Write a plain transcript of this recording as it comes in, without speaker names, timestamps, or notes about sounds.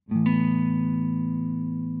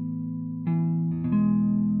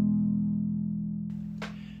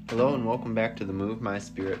Hello and welcome back to the Move My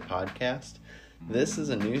Spirit podcast. This is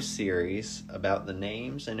a new series about the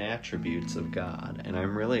names and attributes of God, and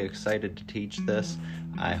I'm really excited to teach this.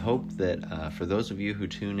 I hope that for those of you who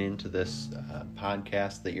tune into this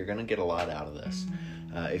podcast that you're going to get a lot out of this.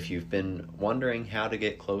 If you've been wondering how to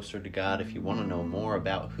get closer to God, if you want to know more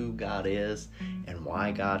about who God is and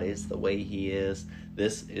why God is the way He is,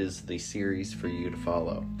 this is the series for you to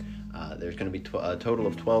follow. There's going to be a total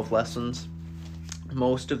of 12 lessons.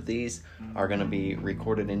 Most of these are going to be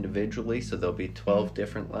recorded individually, so there'll be 12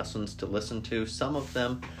 different lessons to listen to. Some of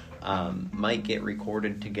them might get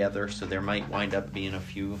recorded together, so there might wind up being a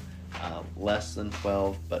few less than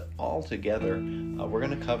 12, but all together, we're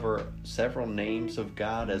going to cover several names of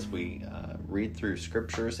God as we read through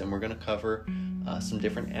scriptures, and we're going to cover some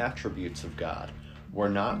different attributes of God. We're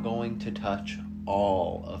not going to touch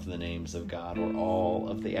all of the names of God or all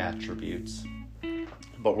of the attributes,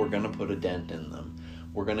 but we're going to put a dent in them.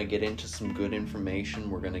 We're going to get into some good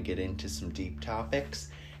information. We're going to get into some deep topics.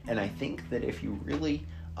 And I think that if you really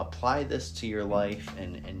apply this to your life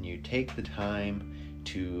and you take the time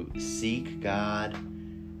to seek God,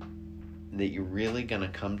 that you're really going to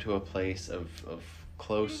come to a place of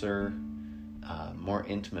closer, more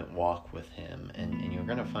intimate walk with Him. And you're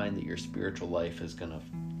going to find that your spiritual life is going to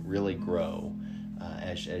really grow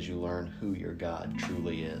as you learn who your God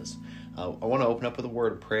truly is. I want to open up with a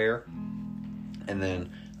word of prayer and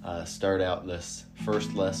then start out this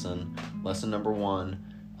first lesson. Lesson number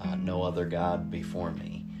 1, no other God before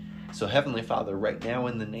me. So Heavenly Father, right now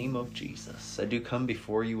in the name of Jesus, I do come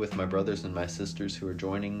before you with my brothers and my sisters who are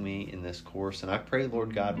joining me in this course. And I pray,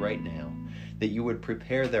 Lord God, right now that you would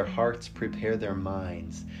prepare their hearts, prepare their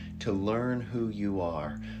minds to learn who you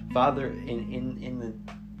are. Father, in the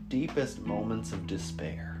deepest moments of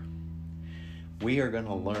despair, we are going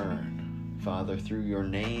to learn, Father, through your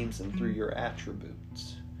names and through your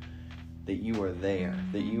attributes, that you are there,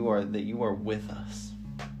 that you are with us.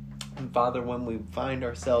 And Father, when we find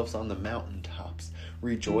ourselves on the mountaintops,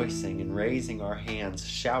 rejoicing and raising our hands,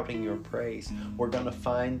 shouting your praise, we're going to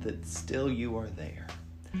find that still you are there.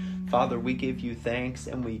 Father, we give you thanks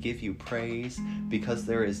and we give you praise because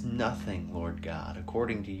there is nothing, Lord God,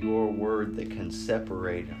 according to your word that can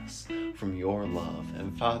separate us from your love.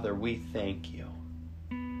 And Father, we thank you.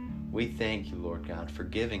 We thank you, Lord God, for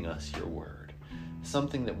giving us your word,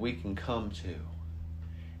 something that we can come to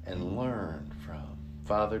and learn from.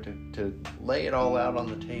 Father, to lay it all out on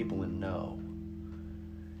the table and know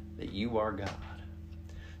that you are God.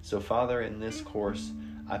 So, Father, in this course,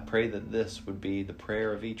 I pray that this would be the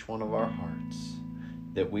prayer of each one of our hearts,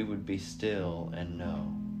 that we would be still and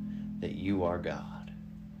know that you are God.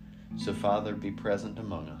 So, Father, be present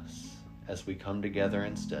among us as we come together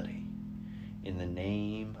and study. In the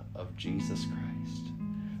name of Jesus Christ.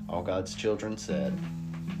 All God's children said,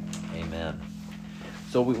 amen.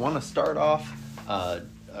 So we want to start off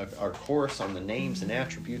our course on the names and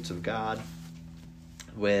attributes of God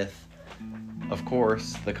with, of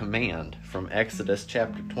course, the command from Exodus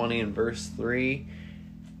chapter 20 and verse 3.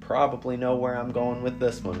 Probably know where I'm going with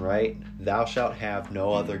this one, right? Thou shalt have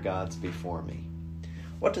no other gods before me.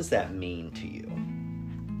 What does that mean to you?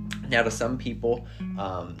 Now, to some people,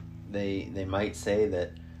 they might say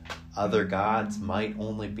that other gods might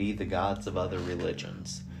only be the gods of other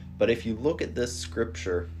religions. But if you look at this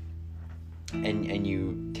scripture and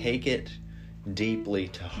you take it deeply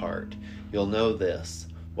to heart, you'll know this.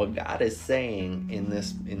 What God is saying in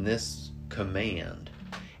this command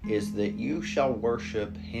is that you shall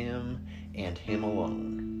worship Him and Him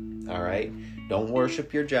alone. All right? Don't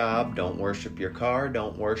worship your job. Don't worship your car.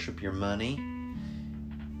 Don't worship your money.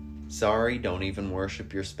 Sorry, don't even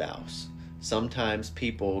worship your spouse. Sometimes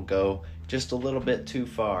people go just a little bit too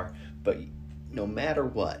far, but no matter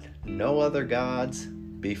what, no other gods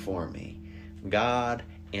before me. God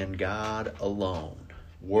and God alone,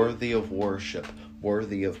 worthy of worship,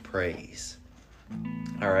 worthy of praise.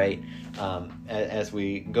 All right, as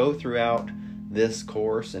we go throughout this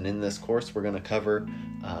course, and in this course we're going to cover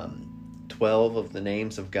 12 of the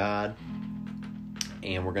names of God,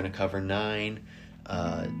 and we're going to cover 9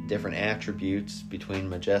 different attributes between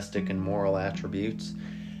majestic and moral attributes.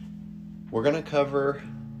 We're going to cover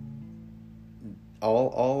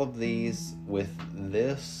all of these with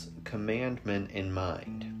this commandment in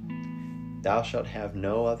mind. Thou shalt have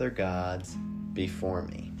no other gods before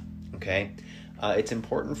me. Okay? It's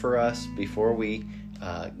important for us, before we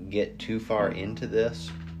get too far into this,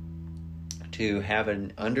 to have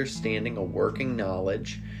an understanding, a working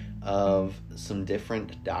knowledge of some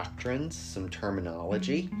different doctrines, some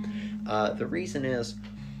terminology. The reason is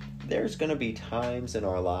there's going to be times in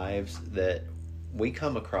our lives that we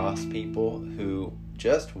come across people who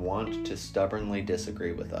just want to stubbornly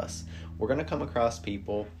disagree with us. We're going to come across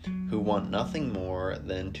people who want nothing more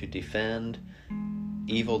than to defend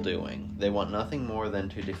evil doing. They want nothing more than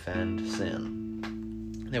to defend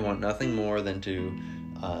sin. They want nothing more than to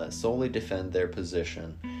solely defend their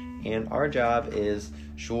position. And our job is,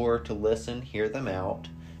 sure, to listen, hear them out,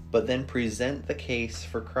 but then present the case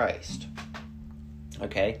for Christ.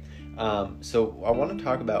 Okay? So I want to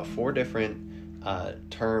talk about 4 different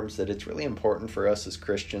terms that it's really important for us as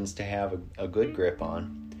Christians to have a good grip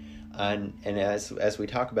on. And as we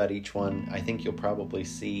talk about each one, I think you'll probably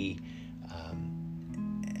see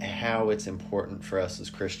how it's important for us as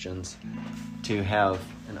Christians to have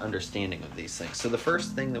an understanding of these things. So the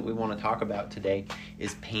first thing that we want to talk about today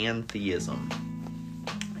is pantheism.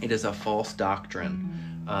 It is a false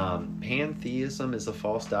doctrine. Pantheism is a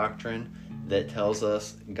false doctrine that tells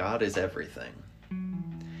us God is everything.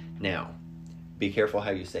 Now, be careful how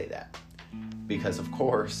you say that, because of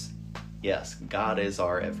course, yes, God is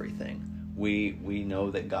our everything. We know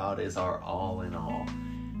that God is our all in all.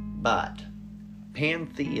 But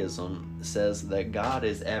pantheism says that God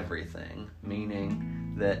is everything,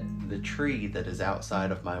 meaning that the tree that is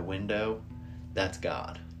outside of my window, that's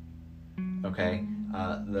God. Okay?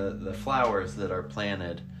 The flowers that are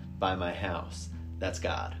planted by my house, that's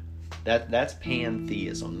God. That's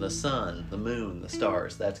pantheism. The sun, the moon, the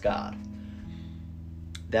stars, that's God.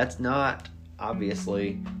 That's not,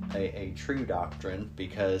 obviously, a true doctrine,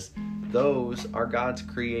 because those are God's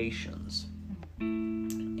creations.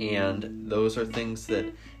 And those are things that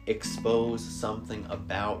expose something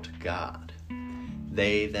about God.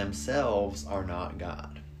 They themselves are not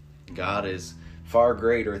God. God is far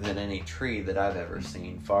greater than any tree that I've ever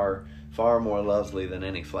seen, far more lovely than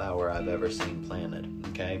any flower I've ever seen planted.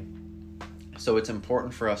 Okay? So it's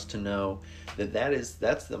important for us to know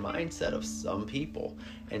that's the mindset of some people.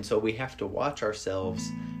 And so we have to watch ourselves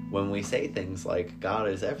when we say things like God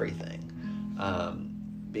is everything.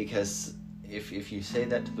 Because if you say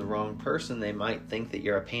that to the wrong person, they might think that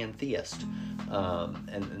you're a pantheist.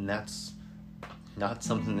 And that's not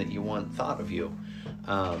something that you want thought of you.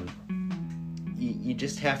 You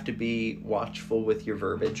just have to be watchful with your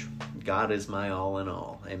verbiage. God is my all in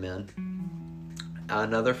all. Amen.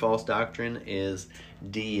 Another false doctrine is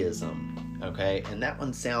deism, okay? And that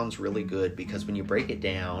one sounds really good, because when you break it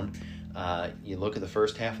down, you look at the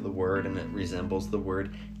first half of the word and it resembles the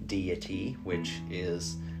word deity, which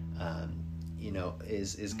is,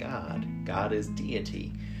 is God. God is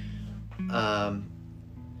deity.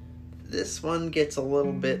 This one gets a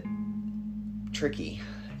little bit tricky.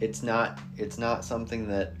 It's not something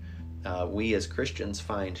that we as Christians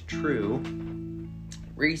find true.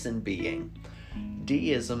 Reason being,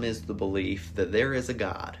 deism is the belief that there is a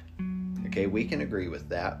God. Okay, we can agree with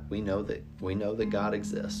that. We know that God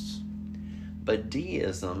exists. But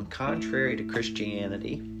deism, contrary to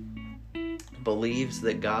Christianity, believes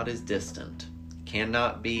that God is distant,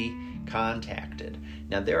 cannot be contacted.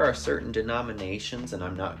 Now, there are certain denominations, and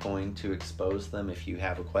I'm not going to expose them. If you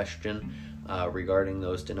have a question regarding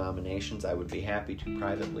those denominations, I would be happy to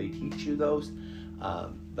privately teach you those.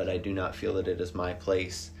 But I do not feel that it is my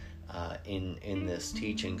place in this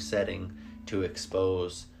teaching setting to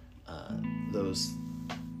expose those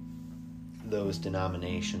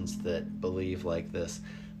denominations that believe like this.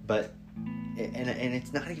 But and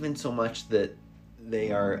it's not even so much that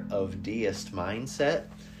they are of deist mindset,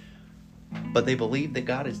 but they believe that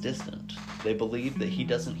God is distant. They believe that He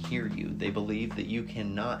doesn't hear you. They believe that you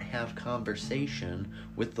cannot have conversation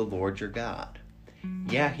with the Lord your God.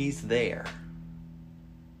 Yeah, He's there,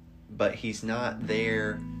 but He's not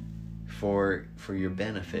there for your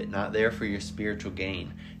benefit, not there for your spiritual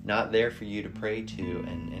gain, not there for you to pray to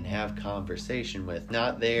and have conversation with,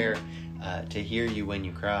 not there to hear you when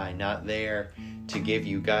you cry, not there to give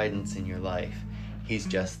you guidance in your life. He's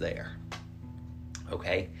just there.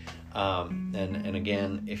 Okay? And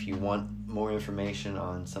again, if you want more information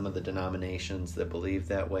on some of the denominations that believe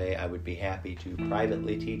that way, I would be happy to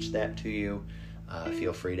privately teach that to you.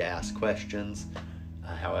 Feel free to ask questions.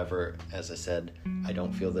 However, as I said, I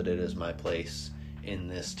don't feel that it is my place in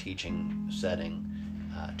this teaching setting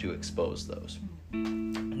to expose those.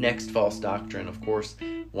 Next false doctrine, of course,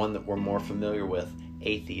 one that we're more familiar with,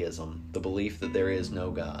 atheism, the belief that there is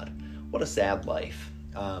no God. What a sad life.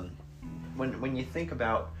 When you think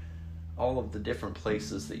about all of the different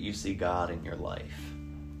places that you see God in your life,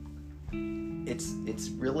 it's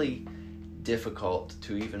really difficult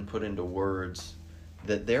to even put into words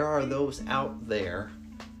that there are those out there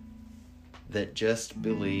that just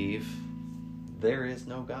believe there is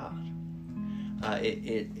no God.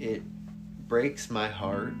 It breaks my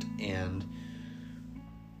heart, and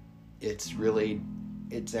it's really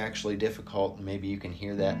it's actually difficult, and maybe you can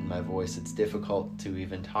hear that in my voice, it's difficult to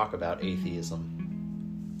even talk about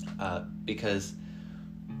atheism because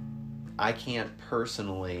I can't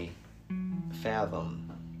personally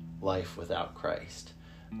fathom life without Christ.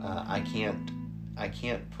 I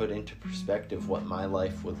can't put into perspective what my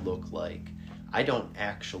life would look like. I don't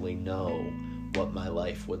actually know what my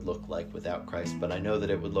life would look like without Christ, but I know that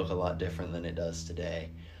it would look a lot different than it does today.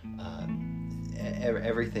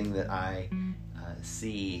 Everything that I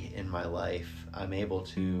see in my life, I'm able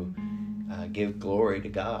to give glory to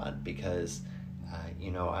God because,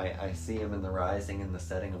 I see Him in the rising and the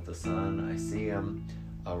setting of the sun. I see Him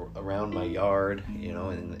around my yard,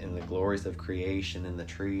 in the glories of creation, in the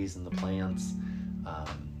trees and the plants,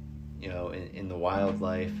 in the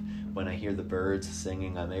wildlife. When I hear the birds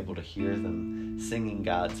singing, I'm able to hear them singing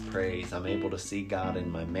God's praise. I'm able to see God in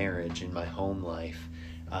my marriage, in my home life.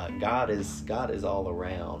 God is all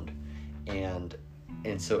around, and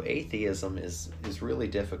so atheism is really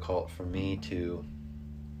difficult for me to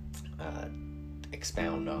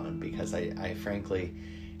expound on because I frankly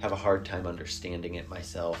have a hard time understanding it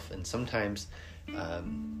myself. And sometimes, there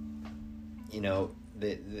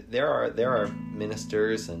are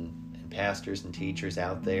ministers and pastors and teachers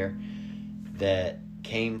out there that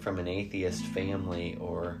came from an atheist family,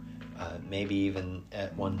 or maybe even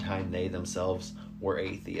at one time they themselves were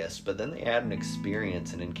atheists, but then they had an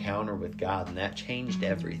experience, an encounter with God, and that changed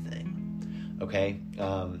everything. Okay?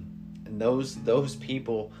 And those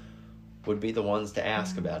people would be the ones to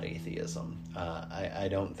ask about atheism. I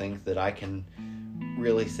don't think that I can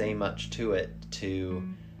really say much to it to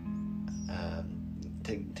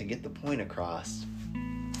get the point across.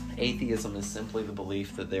 Atheism is simply the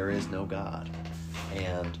belief that there is no God,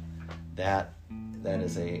 and that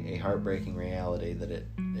is a heartbreaking reality, that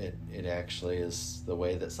it actually is the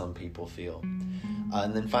way that some people feel.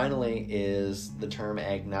 And then finally is the term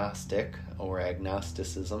agnostic or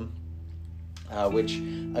agnosticism, which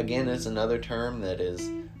again is another term that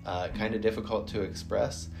is kind of difficult to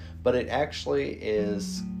express, but it actually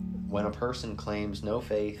is when a person claims no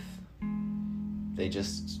faith. They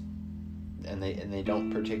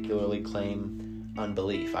don't particularly claim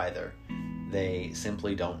unbelief either. They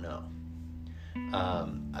simply don't know.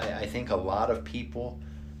 I think a lot of people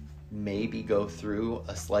maybe go through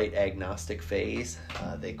a slight agnostic phase.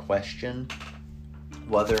 They question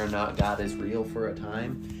whether or not God is real for a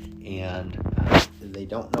time, and they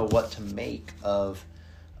don't know what to make of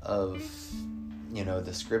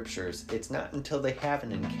the scriptures. It's not until they have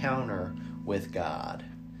an encounter with God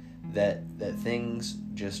that things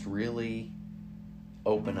just really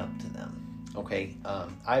open up to them. Okay,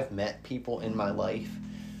 I've met people in my life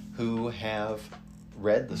who have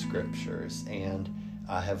read the scriptures and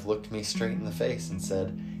have looked me straight in the face and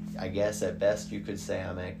said, I guess at best you could say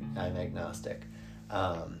I'm agnostic.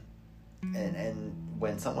 And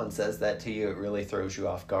when someone says that to you, it really throws you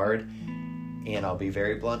off guard. And I'll be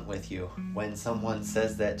very blunt with you. When someone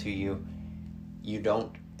says that to you, you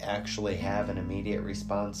don't actually have an immediate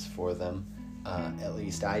response for them. At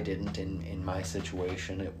least I didn't in my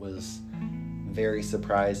situation. It was very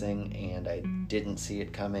surprising, and I didn't see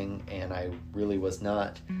it coming, and I really was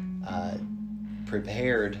not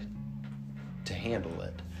prepared to handle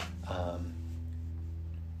it.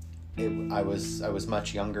 I was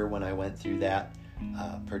much younger when I went through that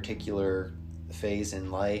particular phase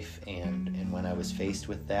in life, and when I was faced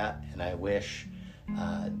with that, and I wish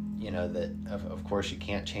that of course you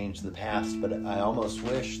can't change the past, but I almost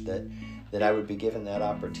wish that I would be given that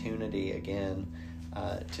opportunity again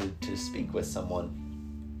to speak with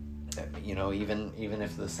someone, even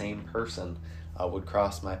if the same person would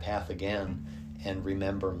cross my path again and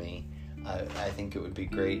remember me. I think it would be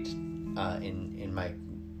great in my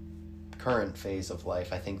current phase of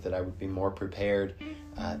life. I think that I would be more prepared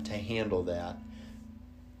to handle that.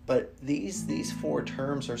 But these four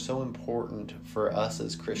terms are so important for us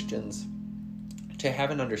as Christians to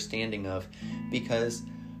have an understanding of, because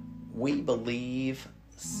we believe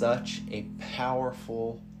such a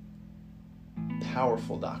powerful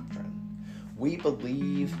doctrine. We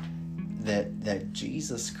believe that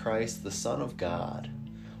Jesus Christ, the Son of God,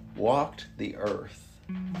 walked the earth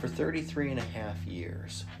for 33 and a half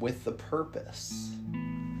years with the purpose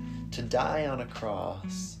to die on a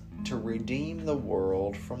cross to redeem the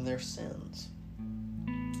world from their sins.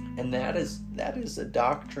 And that is a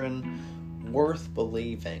doctrine worth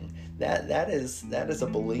believing. That is a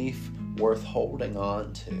belief worth holding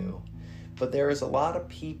on to. But there is a lot of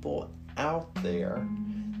people out there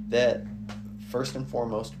that first and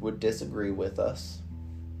foremost would disagree with us,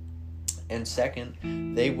 and second,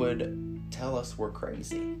 they would tell us we're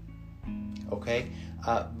crazy. Okay?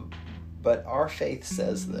 But our faith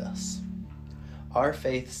says this. Our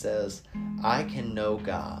faith says, I can know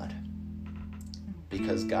God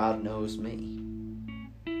because God knows me.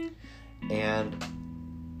 And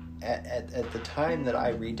at the time that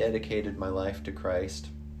I rededicated my life to Christ,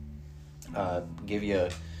 give you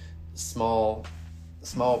a small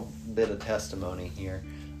bit of testimony here.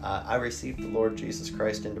 I received the Lord Jesus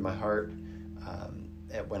Christ into my heart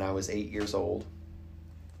when I was 8 years old.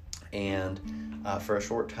 And for a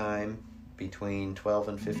short time, between 12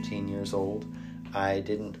 and 15 years old, I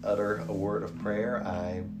didn't utter a word of prayer.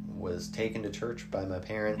 I was taken to church by my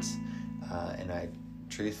parents, and I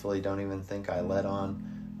truthfully don't even think I let on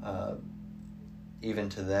even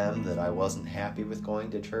to them that I wasn't happy with going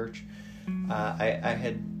to church. I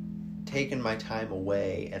had taken my time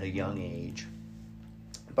away at a young age.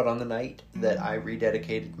 But on the night that I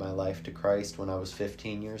rededicated my life to Christ when I was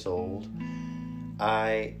 15 years old,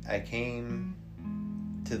 I came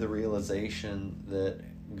to the realization that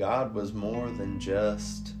God was more than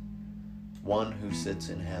just one who sits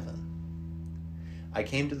in heaven. I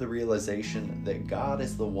came to the realization that God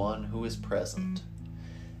is the one who is present,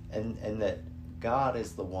 and that God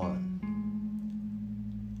is the one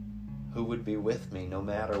who would be with me no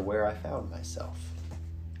matter where I found myself.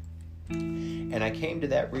 And I came to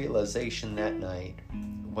that realization that night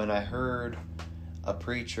when I heard a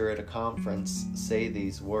preacher at a conference say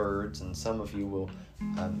these words, and some of you will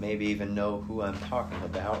maybe even know who I'm talking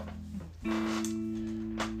about.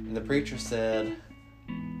 And the preacher said,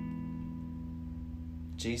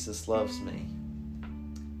 Jesus loves me.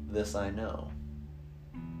 This I know.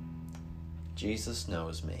 Jesus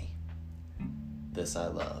knows me. This I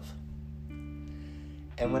love.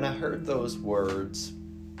 And when I heard those words,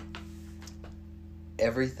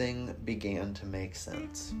 everything began to make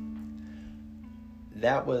sense.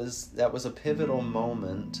 That was a pivotal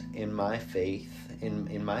moment in my faith,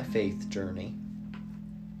 in my faith journey,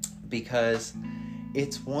 because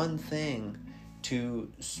it's one thing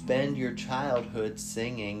to spend your childhood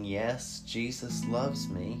singing, yes, Jesus loves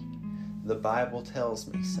me, the Bible tells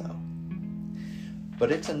me so.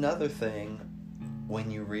 But it's another thing when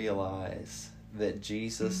you realize that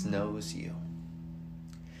Jesus knows you,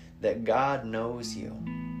 that God knows you,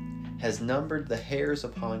 has numbered the hairs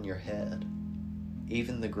upon your head,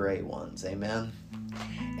 even the gray ones, amen?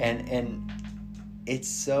 And it's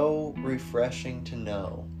so refreshing to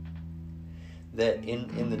know that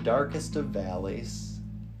in the darkest of valleys,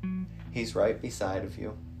 He's right beside of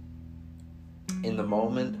you. In the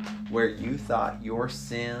moment where you thought your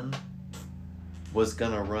sin was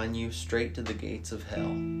going to run you straight to the gates of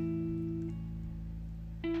hell,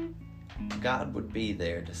 God would be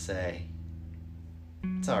there to say,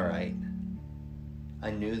 it's all right.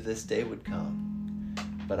 I knew this day would come,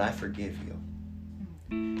 but I forgive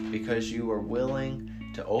you. Because you are willing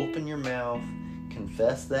to open your mouth,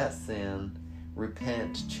 confess that sin,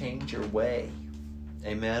 repent, change your way.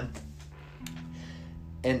 Amen?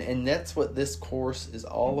 And that's what this course is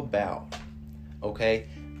all about. Okay?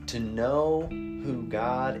 To know who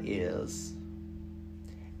God is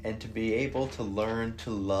and to be able to learn to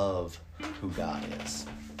love who God is.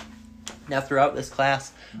 Now, throughout this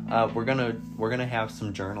class, we're gonna have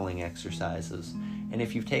some journaling exercises. And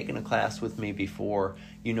if you've taken a class with me before,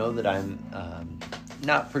 you know that I'm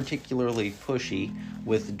not particularly pushy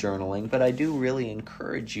with journaling, but I do really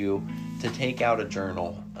encourage you to take out a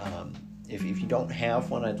journal. If you don't have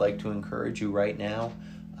one, I'd like to encourage you right now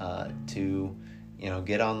to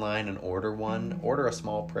get online and order one. Order a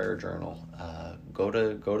small prayer journal. Go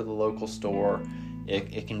to the local store.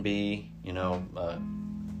 It can be a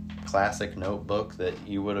classic notebook that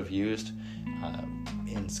you would have used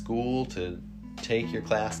in school to take your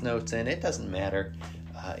class notes in. It doesn't matter.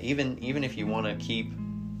 Even if you want to keep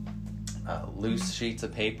loose sheets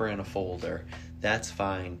of paper in a folder, that's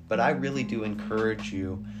fine. But I really do encourage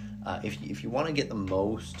you, if you want to get the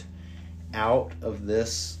most out of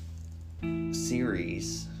this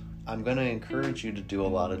series, I'm going to encourage you to do a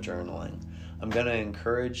lot of journaling. I'm going to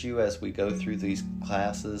encourage you as we go through these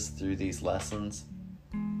classes, through these lessons,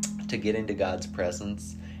 to get into God's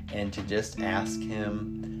presence and to just ask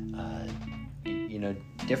Him,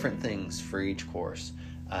 different things for each course.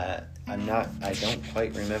 I don't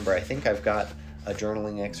quite remember. I think I've got a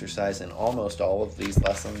journaling exercise in almost all of these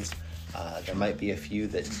lessons. There might be a few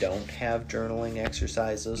that don't have journaling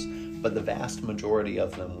exercises, but the vast majority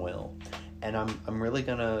of them will. And I'm really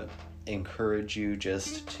going to encourage you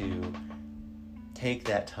just to take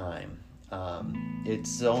that time. It's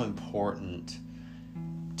so important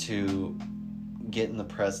to get in the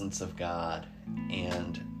presence of God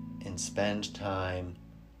and spend time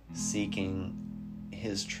seeking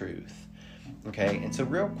His truth. Okay, and so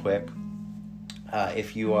real quick,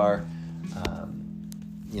 If you are,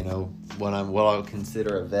 what I'll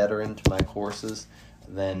consider a veteran to my courses,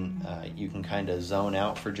 then you can kind of zone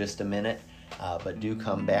out for just a minute, but do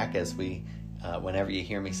come back as whenever you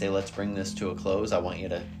hear me say, let's bring this to a close, I want you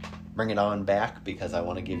to bring it on back, because I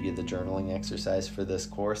want to give you the journaling exercise for this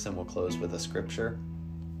course, and we'll close with a scripture.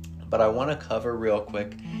 But I want to cover real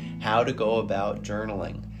quick how to go about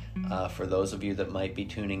journaling for those of you that might be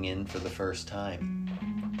tuning in for the first time.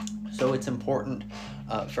 So it's important,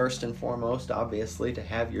 first and foremost, obviously, to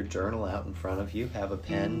have your journal out in front of you, have a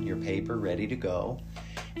pen, your paper ready to go,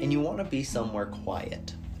 and you want to be somewhere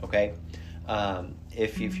quiet, okay?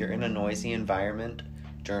 If you're in a noisy environment,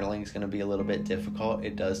 journaling is going to be a little bit difficult.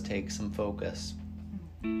 It does take some focus.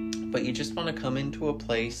 But you just want to come into a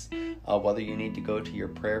place, whether you need to go to your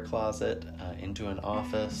prayer closet, into an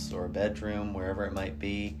office or a bedroom, wherever it might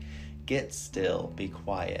be, get still, be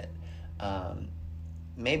quiet.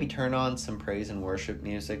 Maybe turn on some praise and worship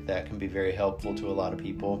music. That can be very helpful to a lot of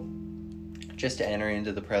people, just to enter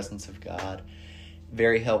into the presence of God.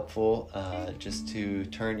 Very helpful just to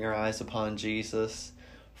turn your eyes upon Jesus,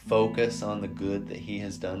 focus on the good that he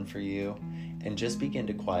has done for you, and just begin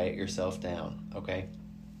to quiet yourself down, okay?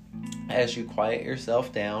 As you quiet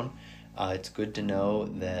yourself down, it's good to know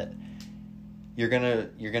that you're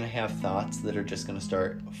gonna have thoughts that are just gonna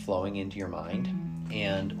start flowing into your mind,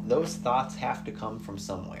 and those thoughts have to come from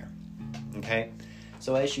somewhere, okay?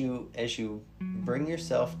 So as you bring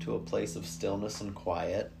yourself to a place of stillness and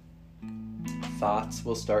quiet, thoughts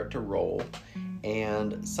will start to roll,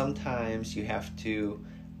 and sometimes you have to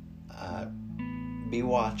be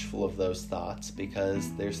watchful of those thoughts,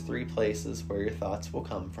 because there's 3 places where your thoughts will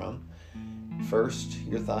come from. First,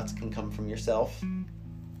 your thoughts can come from yourself,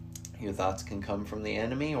 your thoughts can come from the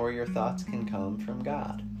enemy, or your thoughts can come from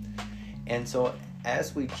God. And so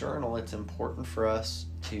as we journal, it's important for us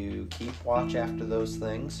to keep watch after those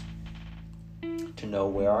things, to know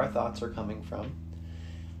where our thoughts are coming from.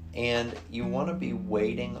 And you want to be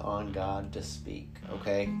waiting on God to speak,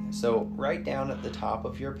 okay? So write down at the top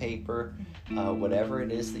of your paper whatever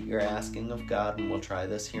it is that you're asking of God, and we'll try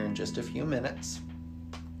this here in just a few minutes.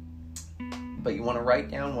 But you want to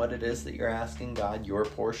write down what it is that you're asking God, your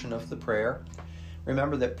portion of the prayer.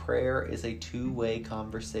 Remember that prayer is a 2-way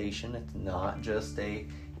conversation. It's not just a,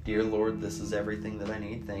 dear Lord, this is everything that I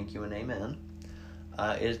need, thank you and amen.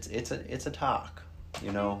 It's a talk.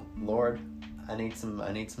 Lord, I need some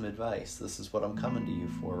advice. This is what I'm coming to you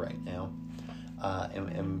for right now.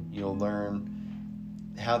 And you'll learn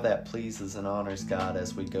how that pleases and honors God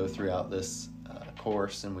as we go throughout this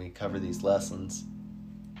course and we cover these lessons.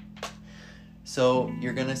 So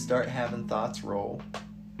you're going to start having thoughts roll.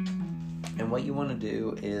 And what you want to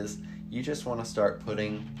do is you just want to start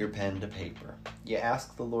putting your pen to paper. You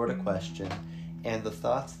ask the Lord a question, and the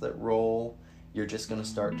thoughts that roll, you're just going to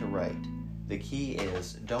start to write. The key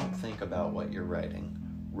is, don't think about what you're writing.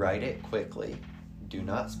 Write it quickly. Do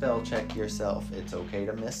not spell check yourself. It's okay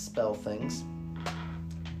to misspell things.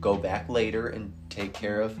 Go back later and take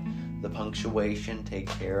care of the punctuation, take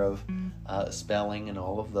care of spelling and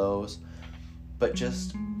all of those. But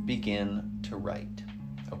just begin to write,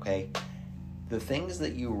 okay? The things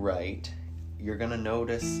that you write, you're going to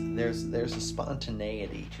notice there's a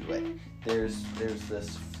spontaneity to it. There's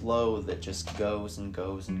this flow that just goes and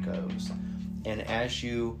goes and goes. And as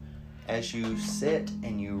you sit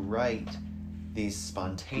and you write these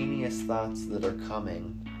spontaneous thoughts that are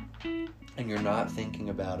coming, and you're not thinking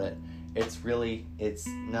about it, it's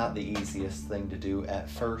not the easiest thing to do at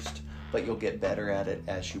first, but you'll get better at it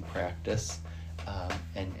as you practice.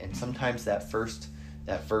 And sometimes that first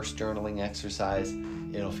journaling exercise,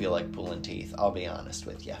 it'll feel like pulling teeth. I'll be honest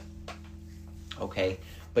with you. Okay,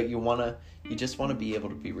 but you just want to be able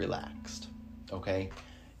to be relaxed. Okay.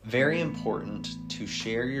 Very important to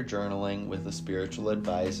share your journaling with a spiritual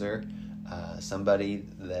advisor, somebody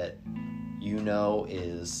that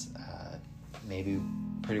is maybe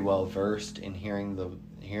pretty well versed in hearing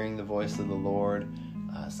the voice of the Lord,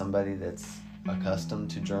 somebody that's accustomed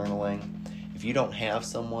to journaling. If you don't have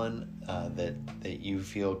someone that you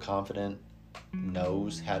feel confident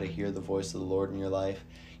knows how to hear the voice of the Lord in your life,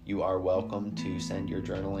 you are welcome to send your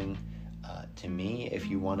journaling to me if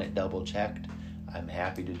you want it double checked. I'm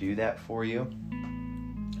happy to do that for you.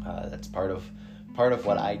 That's part of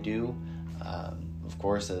what I do. Of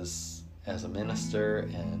course, as a minister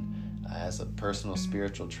and as a personal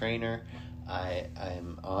spiritual trainer, I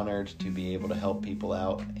am honored to be able to help people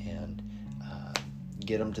out and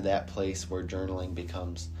get them to that place where journaling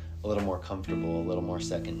becomes a little more comfortable, a little more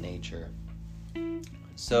second nature.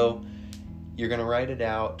 So you're going to write it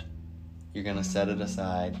out. You're going to set it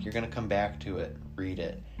aside. You're going to come back to it read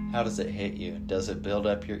it. How does it hit you? Does it build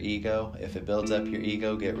up your ego? If it builds up your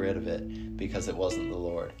ego, get rid of it, because it wasn't the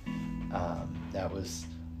Lord. That was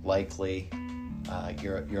likely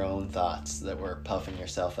your own thoughts that were puffing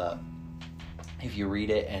yourself up. If you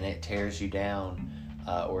read it and it tears you down,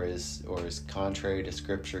 or is contrary to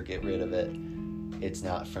Scripture, get rid of it. It's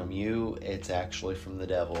not from you, it's actually from the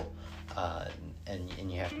devil.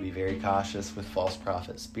 And you have to be very cautious with false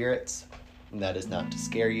prophet spirits. And that is not to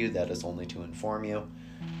scare you, that is only to inform you.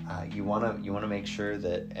 You want to make sure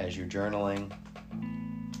that as you're journaling,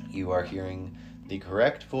 you are hearing the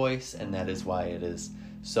correct voice, and that is why it is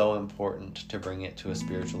so important to bring it to a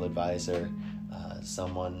spiritual advisor,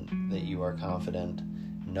 someone that you are confident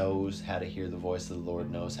knows how to hear the voice of the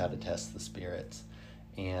Lord, knows how to test the spirits.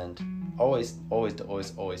 And always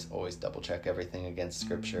double check everything against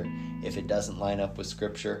Scripture. If it doesn't line up with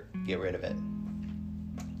Scripture, get rid of it.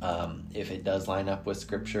 If it does line up with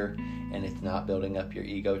Scripture and it's not building up your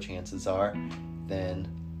ego, chances are, then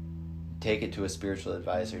take it to a spiritual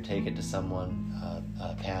advisor. Take it to someone,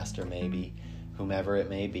 a pastor maybe, whomever it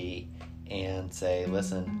may be, and say,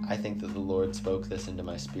 listen, I think that the Lord spoke this into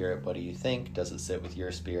my spirit. What do you think? Does it sit with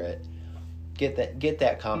your spirit? Get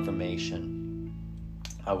that confirmation.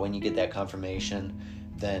 When you get that confirmation,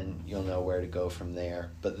 then you'll know where to go from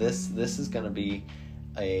there. But this is going to be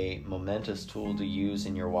a momentous tool to use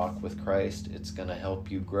in your walk with Christ. It's going to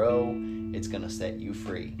help you grow. It's going to set you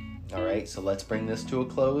free. All right, so let's bring this to a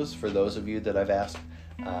close. For those of you that I've asked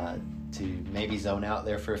to maybe zone out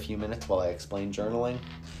there for a few minutes while I explain journaling,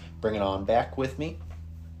 bring it on back with me.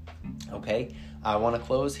 Okay, I want to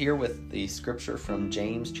close here with the scripture from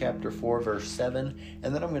James chapter 4, verse 7,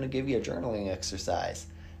 and then I'm going to give you a journaling exercise.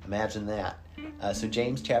 Imagine that. So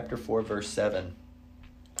James chapter 4, verse 7,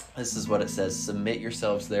 this is what it says: "Submit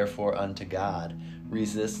yourselves therefore unto God.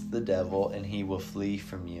 Resist the devil, and he will flee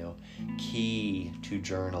from you." Key to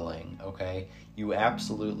journaling, okay? You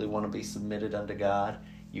absolutely want to be submitted unto God.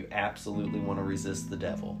 You absolutely want to resist the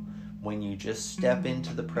devil. When you just step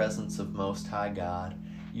into the presence of Most High God,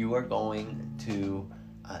 you are going to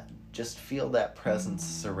just feel that presence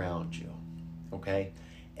surround you, okay?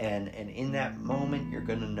 And in that moment, you're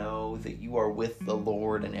going to know that you are with the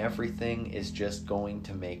Lord, and everything is just going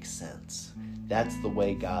to make sense. That's the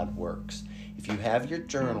way God works. If you have your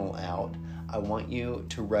journal out, I want you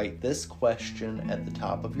to write this question at the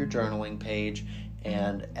top of your journaling page,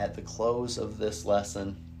 and at the close of this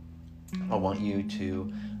lesson, I want you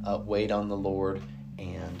to wait on the Lord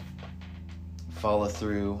and follow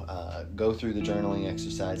through, go through the journaling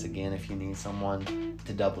exercise again. If you need someone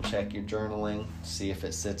to double check your journaling, see if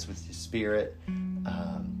it sits with your spirit,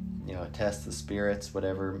 test the spirits,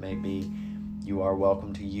 whatever it may be, you are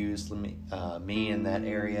welcome to use me in that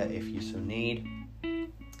area if you so need.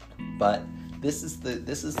 But this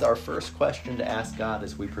is our first question to ask God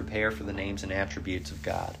as we prepare for the names and attributes of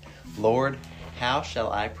God. Lord, how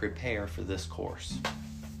shall I prepare for this course?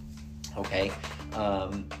 Okay,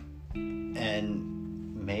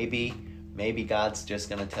 and maybe God's just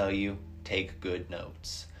going to tell you, take good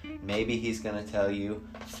notes. Maybe he's going to tell you,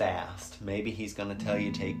 fast. Maybe he's going to tell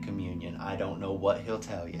you, take communion. I don't know what he'll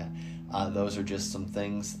tell you. Those are just some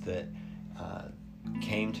things that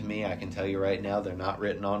came to me. I can tell you right now, they're not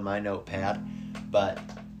written on my notepad. But,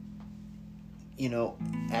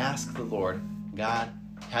 ask the Lord, God,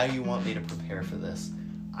 how do you want me to prepare for this?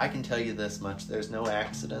 I can tell you this much. There's no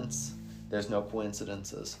accidents. There's no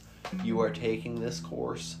coincidences. You are taking this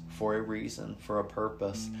course for a reason, for a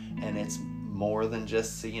purpose, and it's more than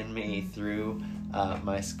just seeing me through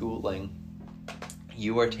my schooling.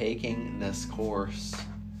 You are taking this course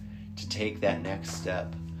to take that next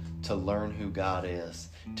step, to learn who God is,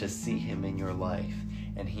 to see him in your life,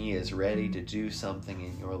 and he is ready to do something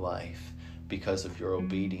in your life because of your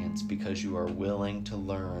obedience, because you are willing to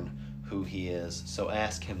learn who he is. So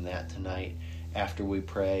ask him that tonight after we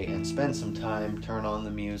pray, and spend some time, turn on the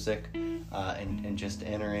music, and just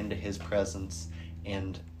enter into his presence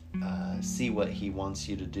and see what he wants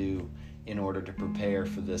you to do in order to prepare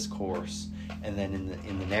for this course. And then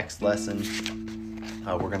in the next lesson,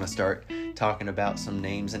 we're going to start talking about some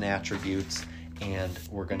names and attributes, and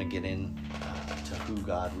we're going to get in to who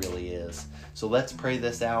God really is. So let's pray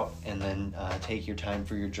this out, and then take your time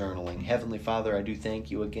for your journaling. Heavenly Father, I do thank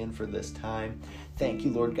you again for this time. Thank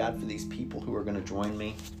you, Lord God, for these people who are going to join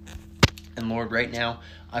me. And Lord, right now,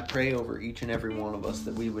 I pray over each and every one of us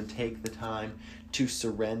that we would take the time to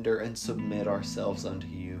surrender and submit ourselves unto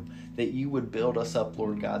you, that you would build us up,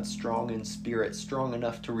 Lord God, strong in spirit, strong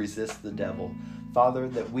enough to resist the devil. Father,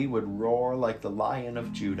 that we would roar like the Lion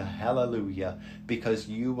of Judah, hallelujah, because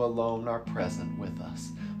you alone are present with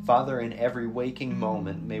us. Father, in every waking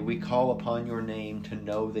moment, may we call upon your name to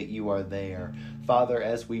know that you are there. Father,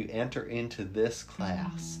 as we enter into this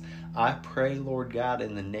class, I pray, Lord God,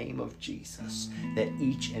 in the name of Jesus, that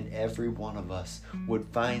each and every one of us would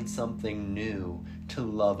find something new to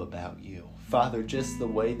love about you. Father, just the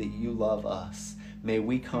way that you love us, may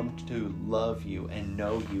we come to love you and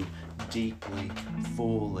know you deeply,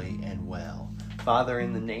 fully, and well. Father,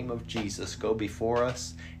 in the name of Jesus, go before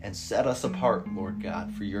us and set us apart, Lord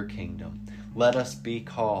God, for your kingdom. Let us be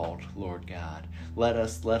called, Lord God. Let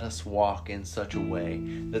us walk in such a way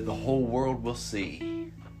that the whole world will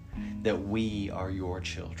see that we are your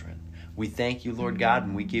children. We thank you, Lord God,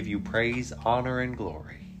 and we give you praise, honor, and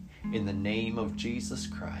glory in the name of Jesus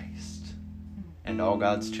Christ. And all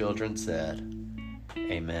God's children said,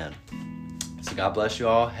 amen. So God bless you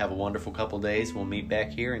all. Have a wonderful couple days. We'll meet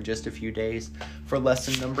back here in just a few days for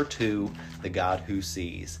lesson number 2, The God Who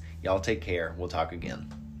Sees. Y'all take care. We'll talk again.